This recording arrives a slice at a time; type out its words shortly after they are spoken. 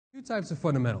Two types of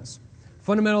fundamentals.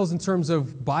 Fundamentals in terms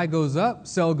of buy goes up,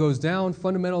 sell goes down.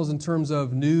 Fundamentals in terms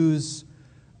of news,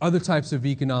 other types of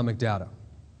economic data.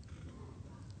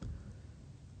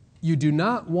 You do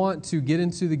not want to get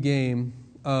into the game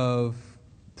of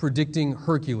predicting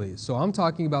Hercules. So I'm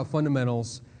talking about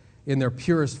fundamentals in their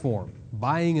purest form,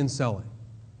 buying and selling.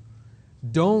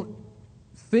 Don't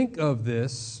think of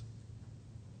this,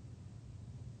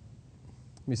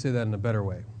 let me say that in a better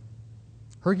way.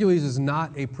 Hercules is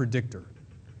not a predictor.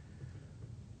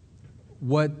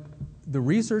 What the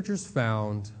researchers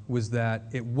found was that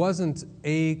it wasn't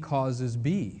A causes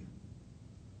B.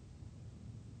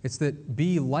 It's that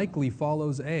B likely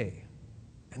follows A.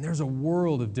 And there's a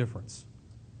world of difference.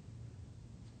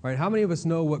 Right? How many of us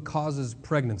know what causes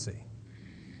pregnancy?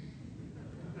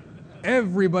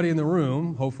 Everybody in the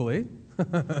room, hopefully.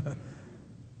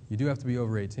 You do have to be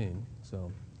over 18,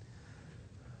 so.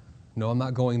 No, I'm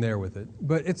not going there with it.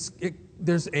 But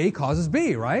there's A causes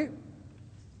B, right?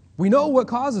 We know what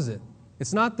causes it.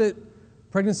 It's not that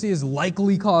pregnancy is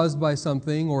likely caused by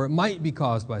something or it might be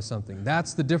caused by something.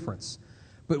 That's the difference.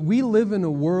 But we live in a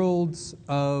world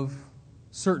of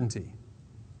certainty.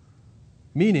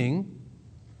 Meaning,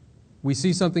 we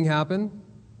see something happen,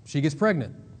 she gets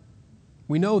pregnant.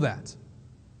 We know that.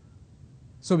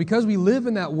 So because we live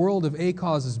in that world of A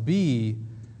causes B,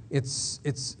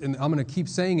 and I'm going to keep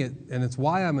saying it, and it's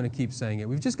why I'm going to keep saying it.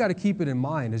 We've just got to keep it in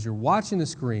mind as you're watching the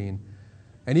screen,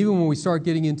 and even when we start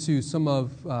getting into some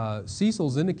of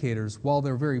Cecil's indicators, while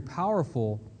they're very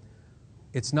powerful,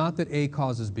 it's not that A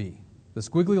causes B. The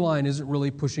squiggly line isn't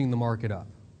really pushing the market up.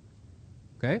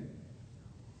 Okay?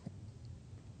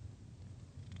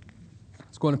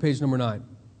 Let's go on to page number 9.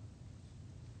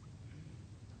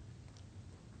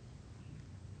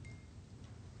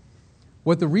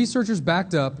 What the researchers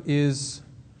backed up is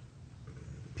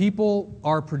people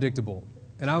are predictable.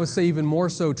 And I would say even more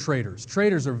so traders.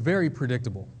 Traders are very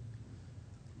predictable.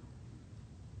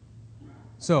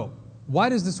 So, why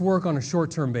does this work on a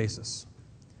short-term basis?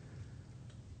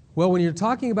 Well, when you're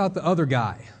talking about the other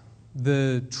guy,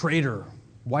 the trader,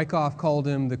 Wyckoff called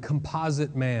him the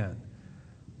composite man.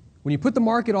 When you put the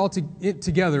market all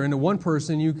together into one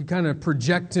person, you could kind of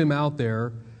project him out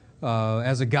there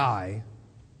as a guy.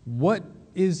 What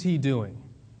is he doing?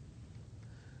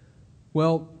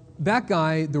 Well, that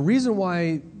guy, the reason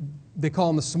why they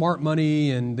call him the smart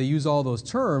money and they use all those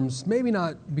terms, maybe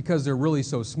not because they're really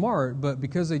so smart, but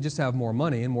because they just have more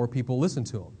money and more people listen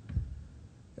to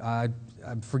them.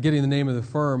 I'm forgetting the name of the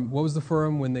firm. What was the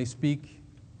firm when they speak?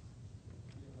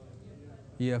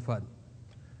 E.F. Hutton.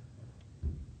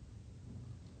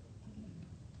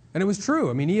 And it was true.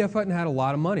 I mean, E.F. Hutton had a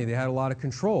lot of money. They had a lot of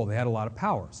control. They had a lot of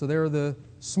power. So they're the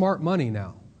smart money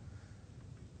now.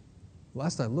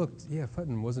 Last I looked, E.F.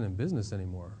 Hutton wasn't in business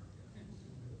anymore.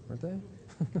 Weren't they?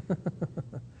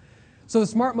 So the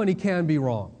smart money can be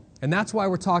wrong. And that's why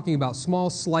we're talking about small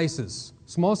slices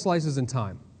in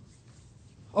time.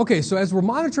 Okay, so as we're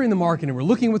monitoring the market and we're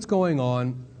looking at what's going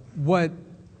on,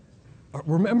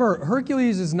 remember,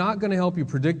 Hercules is not going to help you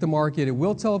predict the market. It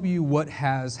will tell you what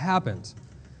has happened.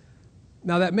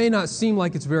 Now, that may not seem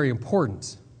like it's very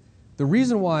important. The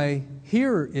reason why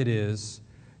here it is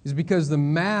because the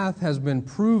math has been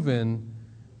proven,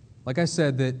 like I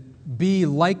said, that B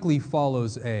likely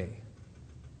follows A.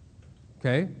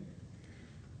 Okay?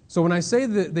 So when I say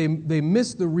that they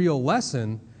missed the real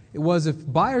lesson, it was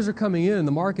if buyers are coming in and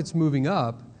the market's moving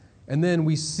up, and then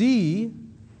we see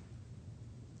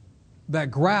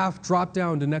that graph drop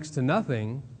down to next to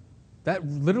nothing, that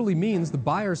literally means the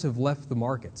buyers have left the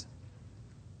market.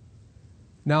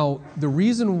 Now, the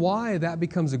reason why that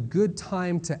becomes a good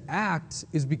time to act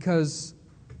is because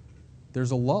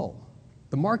there's a lull.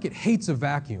 The market hates a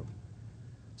vacuum.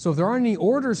 So if there aren't any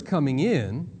orders coming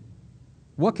in,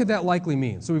 what could that likely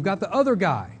mean? So we've got the other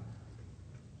guy,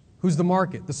 who's the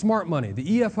market, the smart money,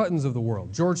 the E.F. Huttons of the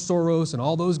world, George Soros and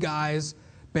all those guys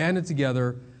banded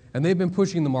together, and they've been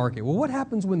pushing the market. Well, what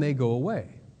happens when they go away?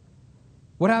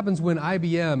 What happens when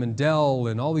IBM and Dell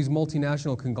and all these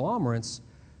multinational conglomerates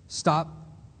stop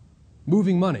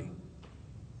moving money?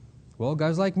 Well,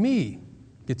 guys like me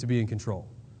get to be in control.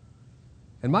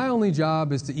 And my only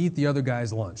job is to eat the other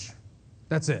guy's lunch.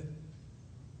 That's it.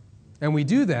 And we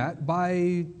do that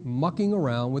by mucking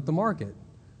around with the market,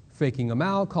 faking them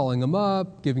out, calling them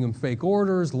up, giving them fake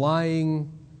orders,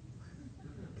 lying.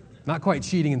 Not quite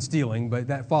cheating and stealing, but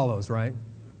that follows, right?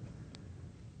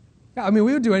 Yeah, I mean,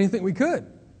 we would do anything we could.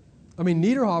 I mean,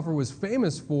 Niederhofer was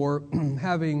famous for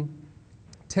having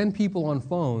 10 people on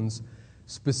phones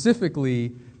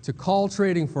specifically to call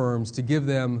trading firms to give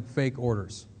them fake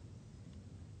orders.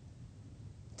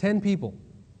 10 people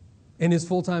in his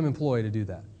full-time employee to do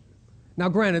that. Now,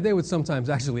 granted, they would sometimes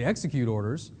actually execute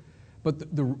orders, but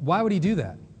why would he do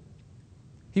that?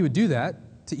 He would do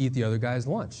that to eat the other guy's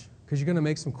lunch, because you're going to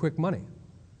make some quick money.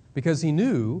 Because he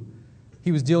knew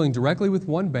he was dealing directly with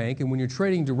one bank, and when you're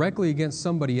trading directly against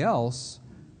somebody else,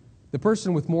 the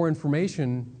person with more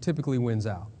information typically wins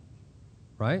out,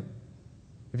 right?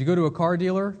 If you go to a car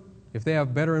dealer, if they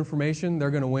have better information,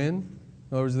 they're going to win.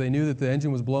 In other words, they knew that the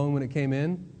engine was blown when it came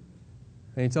in.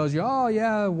 And he tells you, oh,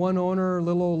 yeah, one owner,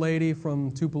 little old lady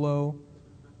from Tupelo,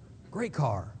 great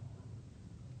car.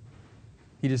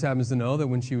 He just happens to know that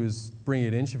when she was bringing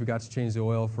it in, she forgot to change the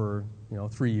oil for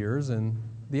 3 years, and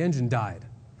the engine died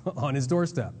on his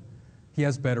doorstep. He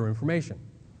has better information.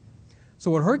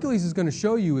 So what Hercules is going to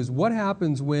show you is what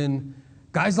happens when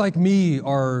guys like me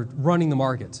are running the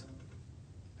market.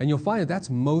 And you'll find that that's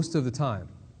most of the time.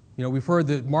 We've heard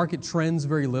that market trends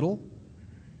very little.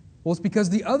 Well, it's because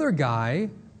the other guy,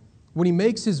 when he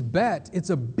makes his bet, it's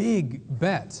a big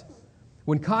bet.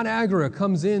 When ConAgra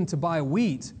comes in to buy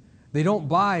wheat, they don't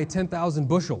buy 10,000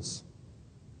 bushels.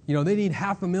 They need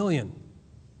 500,000.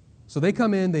 So they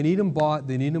come in, they need them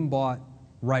bought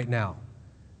right now.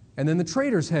 And then the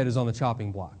trader's head is on the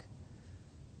chopping block.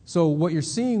 So what you're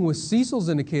seeing with Cecil's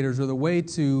indicators are the way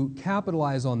to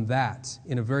capitalize on that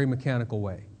in a very mechanical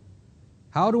way.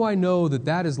 How do I know that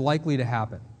that is likely to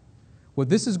happen? What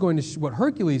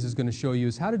Hercules is going to show you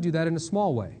is how to do that in a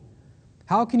small way.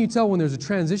 How can you tell when there's a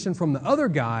transition from the other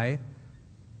guy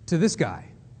to this guy,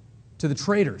 to the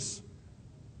traders?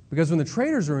 Because when the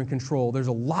traders are in control, there's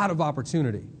a lot of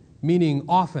opportunity, meaning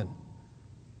often.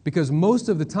 Because most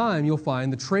of the time, you'll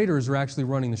find the traders are actually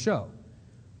running the show.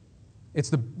 It's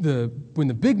when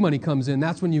the big money comes in,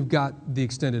 that's when you've got the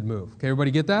extended move. Okay,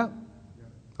 everybody get that?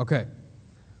 Okay.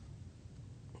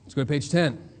 Let's go to page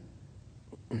 10.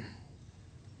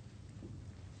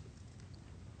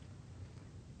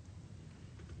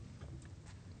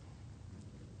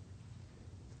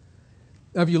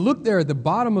 Now, if you look there at the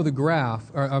bottom of the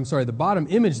graph, the bottom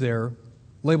image there,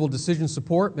 labeled decision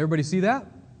support, everybody see that?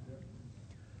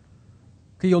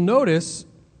 Okay, you'll notice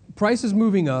price is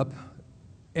moving up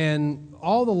and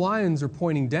all the lines are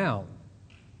pointing down.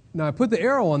 Now, I put the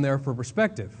arrow on there for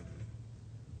perspective.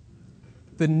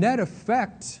 The net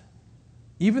effect,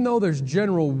 even though there's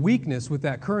general weakness with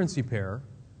that currency pair,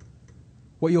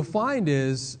 what you'll find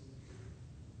is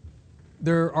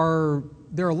there are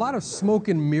a lot of smoke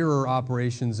and mirror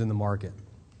operations in the market.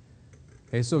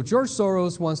 Okay, so if George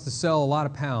Soros wants to sell a lot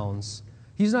of pounds,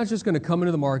 he's not just going to come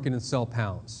into the market and sell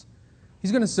pounds.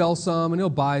 He's going to sell some and he'll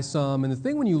buy some. And the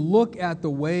thing, when you look at the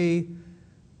way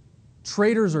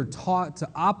traders are taught to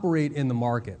operate in the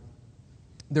market,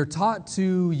 they're taught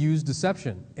to use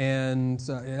deception. And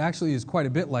it actually is quite a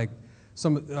bit like how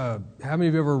many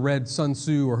of you ever read Sun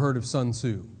Tzu or heard of Sun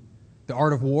Tzu? The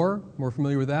Art of War? More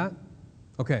familiar with that?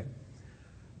 Okay.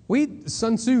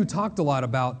 Sun Tzu talked a lot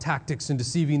about tactics and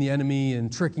deceiving the enemy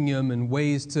and tricking him and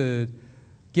ways to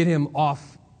get him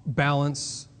off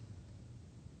balance.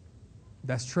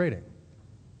 That's trading.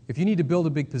 If you need to build a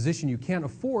big position, you can't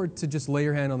afford to just lay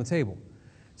your hand on the table.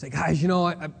 Say, guys,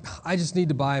 I just need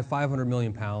to buy 500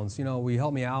 million pounds. Will you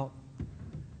help me out?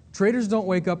 Traders don't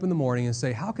wake up in the morning and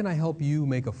say, how can I help you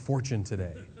make a fortune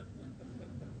today?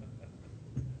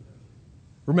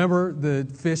 Remember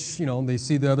the fish, they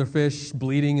see the other fish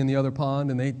bleeding in the other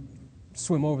pond and they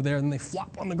swim over there and they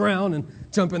flop on the ground and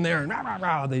jump in there and rah, rah,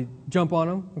 rah, they jump on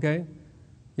them, okay?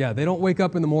 Yeah, they don't wake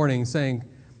up in the morning saying,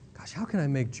 gosh, how can I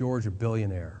make George a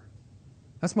billionaire?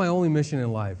 That's my only mission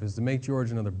in life, is to make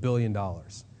George another $1 billion.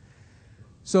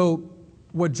 So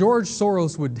what George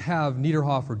Soros would have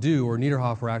Niederhofer do, or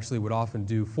Niederhofer actually would often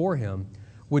do for him,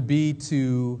 would be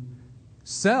to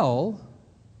sell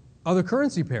other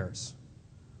currency pairs.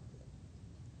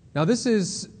 Now, this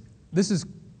is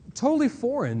totally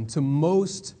foreign to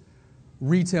most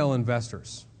retail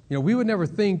investors. We would never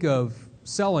think of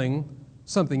selling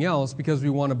something else because we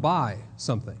want to buy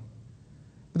something.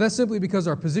 But that's simply because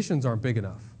our positions aren't big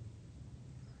enough.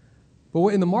 But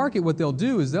in the market, what they'll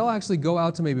do is they'll actually go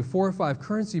out to maybe 4 or 5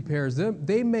 currency pairs.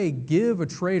 They may give a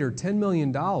trader $10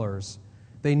 million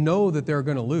they know that they're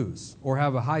going to lose, or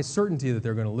have a high certainty that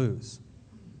they're going to lose.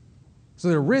 So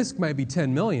their risk might be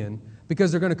 $10 million, because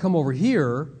they're going to come over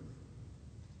here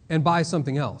and buy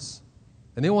something else.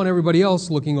 And they want everybody else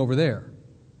looking over there.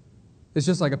 It's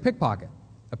just like a pickpocket.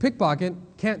 A pickpocket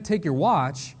can't take your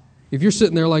watch if you're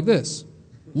sitting there like this,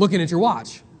 looking at your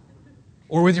watch,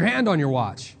 or with your hand on your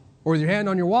watch, or with your hand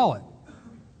on your wallet.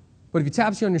 But if he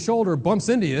taps you on your shoulder, bumps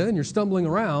into you, and you're stumbling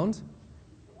around,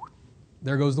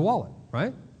 there goes the wallet,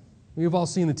 right? We've all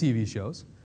seen the TV shows.